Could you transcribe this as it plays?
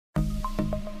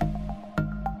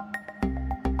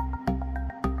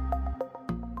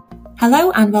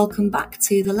Hello and welcome back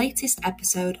to the latest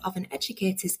episode of an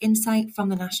Educator's Insight from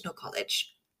the National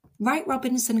College. Wright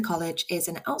Robinson College is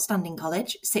an outstanding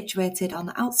college situated on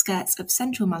the outskirts of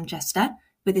central Manchester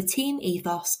with a team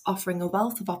ethos offering a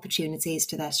wealth of opportunities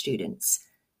to their students.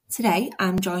 Today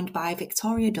I'm joined by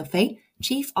Victoria Duffy,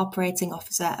 Chief Operating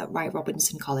Officer at Wright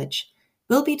Robinson College.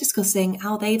 We'll be discussing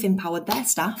how they've empowered their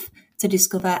staff to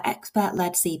discover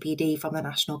expert-led CPD from the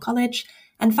National College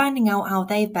and finding out how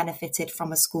they've benefited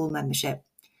from a school membership.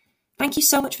 Thank you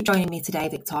so much for joining me today,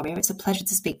 Victoria. It's a pleasure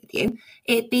to speak with you.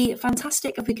 It'd be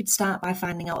fantastic if we could start by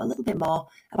finding out a little bit more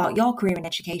about your career in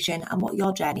education and what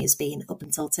your journey has been up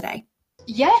until today.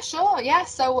 Yeah, sure. Yeah,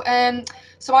 so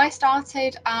I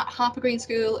started at Harper Green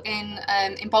School in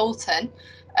Bolton,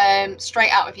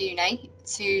 straight out of uni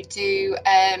to do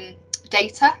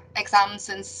data exams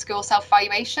and school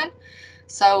self-evaluation.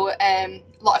 So a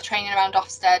lot of training around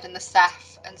Ofsted and the staff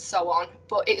and so on.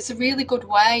 But it's a really good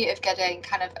way of getting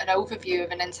kind of an overview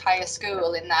of an entire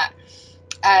school in that.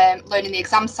 Learning the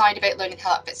exam side of it, learning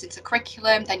how that fits into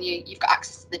curriculum. Then you've got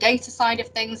access to the data side of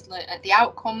things, learn the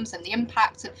outcomes and the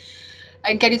impact,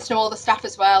 and getting to know all the staff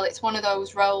as well. It's one of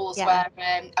those roles where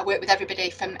I work with everybody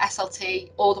from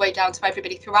SLT all the way down to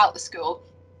everybody throughout the school.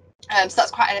 So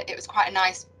it was quite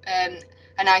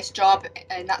a nice job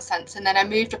in that sense. And then I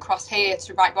moved across here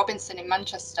to Wright Robinson in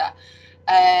Manchester,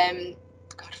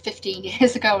 15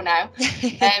 years ago now,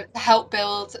 to help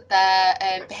build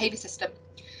their behaviour system.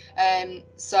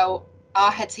 So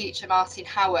our head teacher, Martin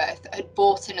Howarth, had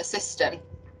bought in a system.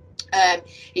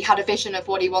 He had a vision of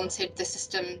what he wanted the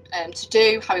system to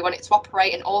do, how he wanted it to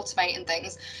operate and automate and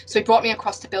things. So he brought me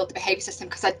across to build the behaviour system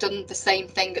because I'd done the same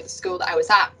thing at the school that I was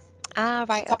at. Ah,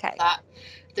 right, okay.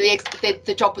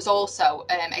 The job was also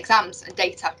exams and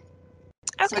data.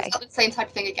 Okay. So it's not the same type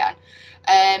of thing again.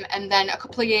 And then a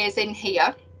couple of years in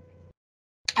here,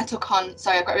 I took on,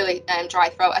 sorry, I've got a really dry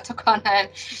throat. I took on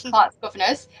Clark's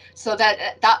Governors. So then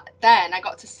I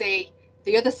got to see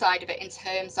the other side of it in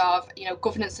terms of,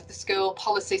 governance of the school,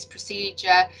 policies,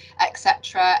 procedure,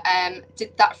 etc.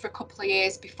 Did that for a couple of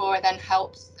years before I then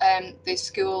helped the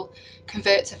school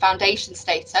convert to foundation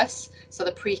status, so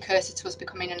the precursor to us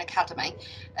becoming an academy.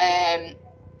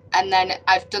 And then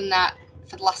I've done that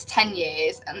for the last 10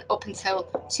 years and up until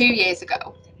 2 years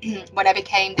ago when I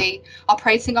became the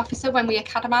operating officer when we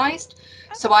academised.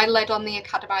 So I led on the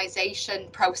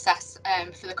academisation process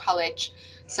for the college.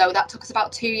 So that took us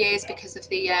about 2 years because of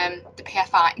the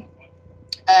PFI.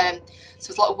 So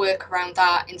there's a lot of work around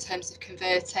that in terms of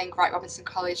converting Wright Robinson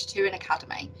College to an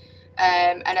academy.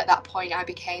 And at that point, I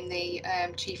became the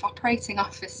chief operating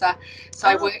officer. So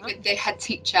I worked with the head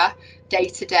teacher day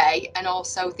to day and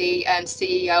also the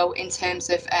CEO in terms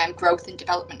of growth and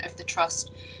development of the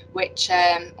trust, which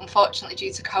unfortunately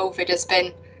due to COVID has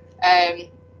been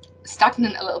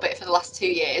stagnant a little bit for the last 2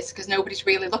 years because nobody's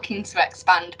really looking to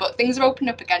expand, but things are opening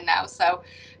up again now, so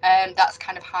that's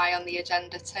kind of high on the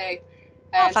agenda too.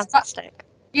 Fantastic.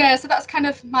 So that's kind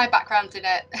of my background in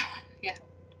it. Yeah,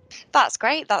 that's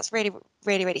great. That's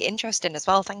really interesting as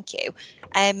well, thank you.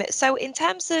 So in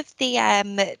terms of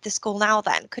the school now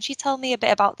then, could you tell me a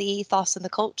bit about the ethos and the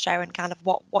culture and kind of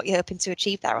what you're hoping to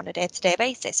achieve there on a day-to-day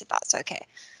basis, if that's okay?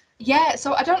 Yeah,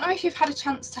 so I don't know if you've had a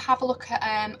chance to have a look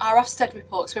at our Ofsted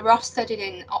reports. We were Ofsteded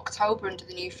in October under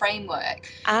the new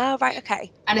framework. Ah, right,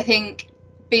 okay. And I think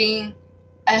being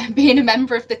a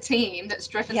member of the team that's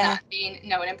driven that, being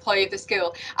an employee of the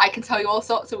school, I can tell you all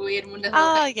sorts of weird and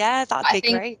wonderful things. Yeah, that'd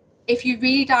be great. If you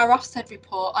read our Ofsted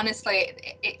report, honestly,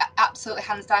 it absolutely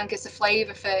hands down gives a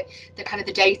flavour for the kind of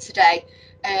the day-to-day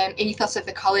ethos of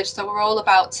the college. So we're all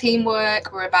about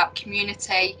teamwork, we're about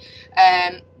community.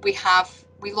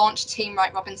 We launched Team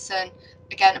Wright Robinson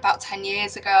again about 10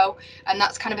 years ago, and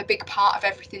that's kind of a big part of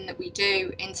everything that we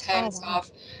do in terms of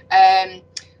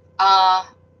our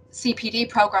CPD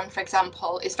program, for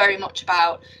example, is very much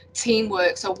about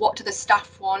teamwork. So what do the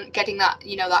staff want? Getting that,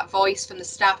 that voice from the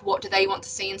staff. What do they want to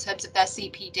see in terms of their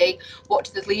CPD? What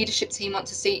do the leadership team want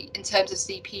to see in terms of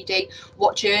CPD?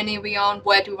 What journey are we on?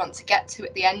 Where do we want to get to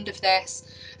at the end of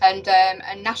this? And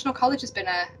National College has been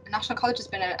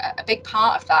a big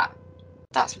part of that.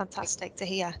 That's fantastic to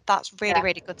hear. That's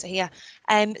really good to hear.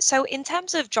 So in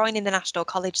terms of joining the National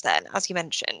College then, as you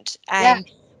mentioned,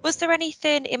 was there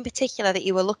anything in particular that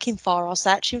you were looking for or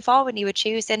searching for when you were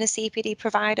choosing a CPD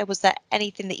provider? Was there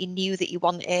anything that you knew that you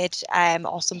wanted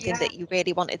or something that you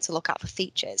really wanted to look at for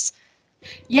features?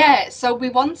 Yeah, so we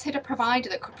wanted a provider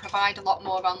that could provide a lot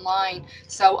more online.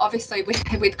 So obviously with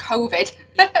COVID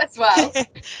as well,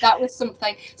 that was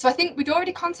something. So I think we'd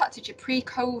already contacted you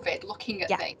pre-COVID looking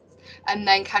at things. And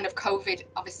then kind of COVID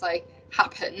obviously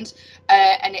happened,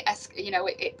 and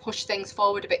it pushed things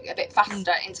forward a bit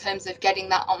faster in terms of getting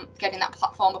that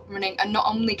platform up and running, and not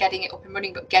only getting it up and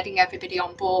running but getting everybody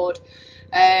on board.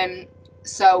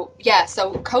 So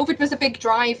COVID was a big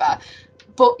driver,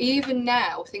 but even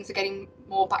now things are getting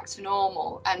more back to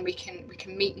normal, and we can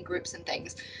meet in groups and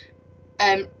things.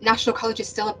 National College is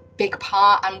still a big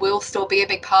part and will still be a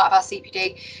big part of our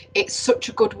CPD. It's such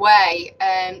a good way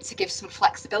to give some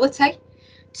flexibility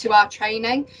to our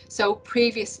training. So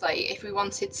previously, if we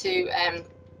wanted to,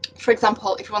 for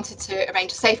example, if we wanted to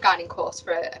arrange a safeguarding course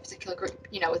for a particular group,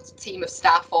 a team of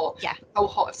staff or a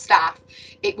cohort of staff,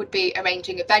 it would be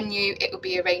arranging a venue, it would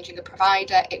be arranging a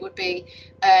provider, it would be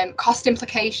cost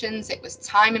implications, it was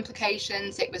time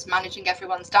implications, it was managing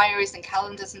everyone's diaries and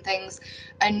calendars and things.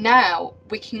 And now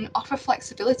we can offer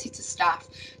flexibility to staff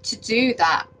to do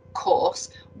that course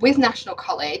with National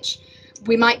College.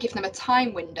 We might give them a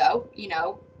time window,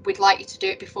 we'd like you to do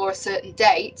it before a certain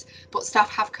date, but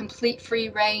staff have complete free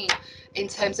reign in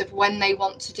terms of when they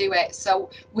want to do it.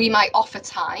 So we might offer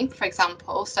time, for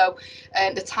example, so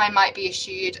the time might be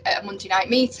issued at a Monday night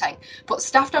meeting, but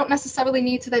staff don't necessarily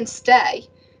need to then stay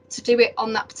to do it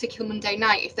on that particular Monday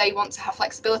night. If they want to have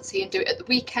flexibility and do it at the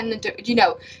weekend and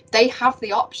they have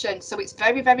the option. So it's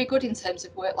very, very good in terms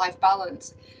of work-life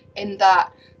balance, in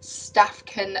that staff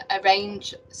can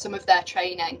arrange some of their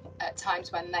training at times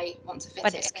when they want to fit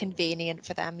when it it's in. Convenient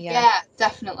for them. Yeah,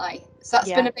 definitely. So that's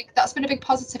been a big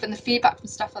positive, and the feedback from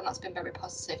staff on that's been very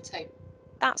positive too.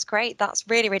 That's great. That's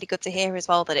really, really good to hear as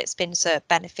well, that it's been so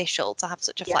beneficial to have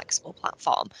such a flexible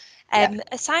platform.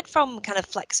 Aside from kind of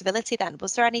flexibility then,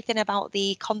 was there anything about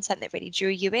the content that really drew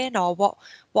you in, or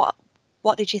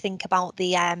what did you think about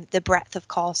the breadth of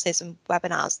courses and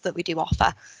webinars that we do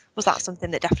offer? Was that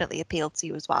something that definitely appealed to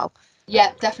you as well?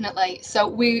 Yeah, definitely. So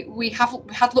we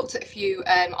had looked at a few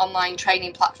online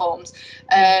training platforms,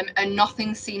 and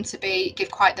nothing seemed to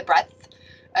give quite the breadth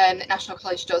that National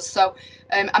College does. So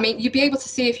I mean, you'd be able to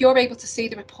see, if you're able to see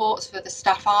the reports for the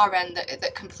staff RN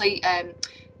that complete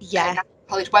National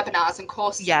College webinars and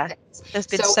courses. Yeah, and things. There's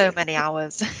been so many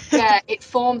hours. Yeah, it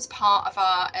forms part of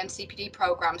our CPD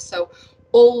program. So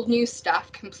all new staff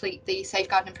complete the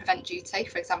Safeguard and Prevent duty,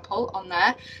 for example, on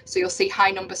there. So you'll see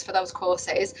high numbers for those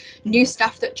courses. New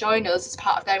staff that join us as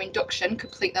part of their induction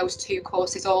complete those 2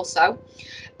 courses also.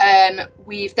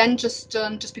 We've then just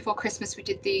before Christmas, we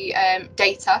did the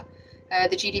data,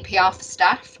 the GDPR for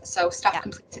staff. So staff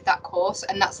completed that course,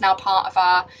 and that's now part of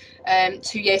our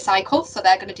 2-year cycle. So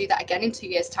they're going to do that again in 2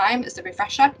 years' time as a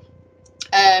refresher.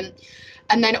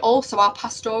 And then also our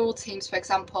pastoral teams, for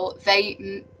example,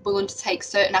 they will undertake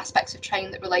certain aspects of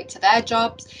training that relate to their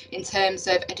jobs in terms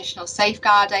of additional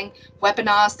safeguarding,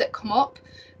 webinars that come up.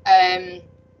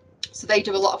 So they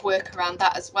do a lot of work around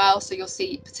that as well. So you'll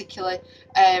see particular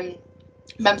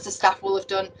members of staff will have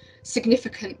done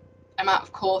significant amount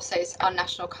of courses on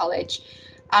National College.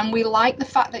 And we like the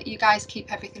fact that you guys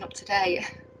keep everything up to date.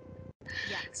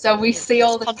 Yeah, so we see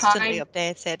all the constantly time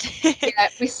updated. Yeah,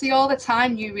 we see all the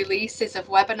time new releases of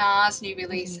webinars, new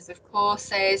releases of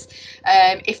courses.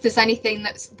 If there's anything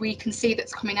that we can see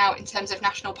that's coming out in terms of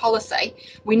national policy,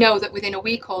 we know that within a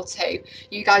week or 2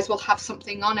 you guys will have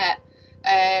something on it.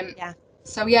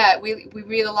 So yeah, we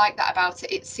really like that about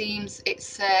it. It seems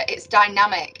it's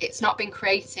dynamic. It's not been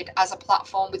created as a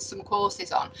platform with some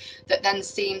courses on that then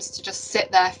seems to just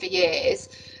sit there for years.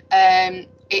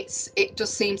 It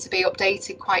does seem to be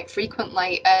updated quite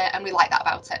frequently, and we like that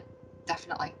about it,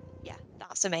 definitely. Yeah,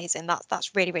 that's amazing.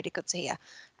 That's really, really good to hear.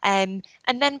 And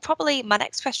then probably my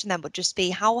next question then would just be,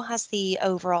 how has the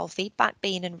overall feedback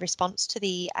been in response to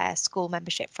the school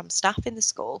membership from staff in the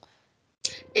school?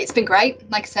 It's been great,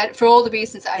 like I said, for all the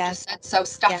reasons that I just said. So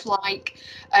staff like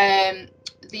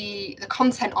the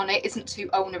content on it isn't too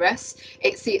onerous.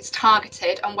 It's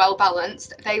targeted and well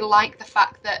balanced. They like the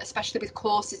fact that, especially with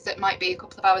courses that might be a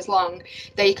couple of hours long,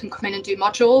 they can come in and do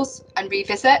modules and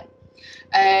revisit.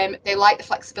 They like the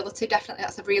flexibility, definitely.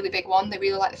 That's a really big one. They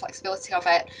really like the flexibility of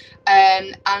it.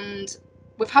 And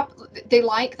they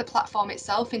like the platform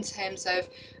itself in terms of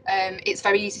it's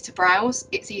very easy to browse.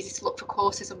 It's easy to look for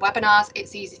courses and webinars.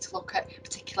 It's easy to look at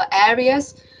particular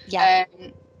areas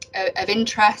of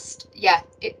interest. Yeah,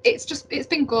 it's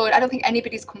been good. I don't think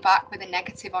anybody's come back with a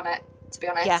negative on it, to be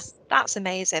honest. Yeah, that's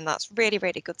amazing. That's really,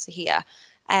 really good to hear.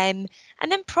 And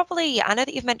then probably, I know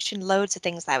that you've mentioned loads of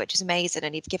things there, which is amazing,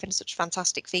 and you've given such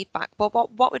fantastic feedback. But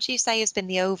what would you say has been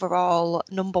the overall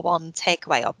number one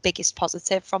takeaway or biggest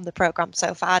positive from the program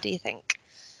so far, do you think?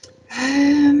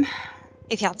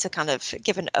 If you had to kind of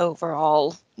give an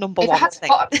overall number one thing.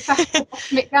 If I had to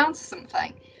bottom it down to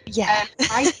something. Yeah.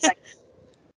 Pricing.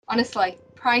 Honestly,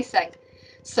 pricing.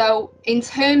 So in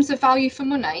terms of value for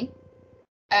money,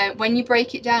 when you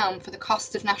break it down for the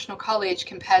cost of National College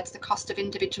compared to the cost of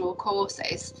individual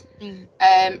courses,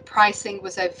 pricing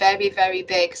was a very, very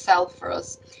big sell for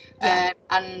us.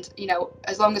 And, you know,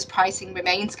 as long as pricing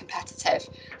remains competitive,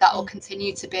 that will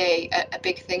continue to be a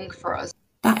big thing for us.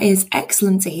 That is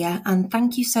excellent to hear, and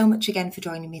thank you so much again for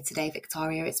joining me today,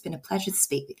 Victoria. It's been a pleasure to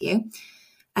speak with you.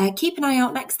 Keep an eye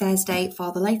out next Thursday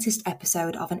for the latest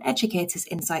episode of An Educator's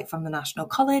Insight from the National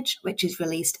College, which is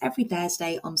released every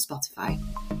Thursday on Spotify.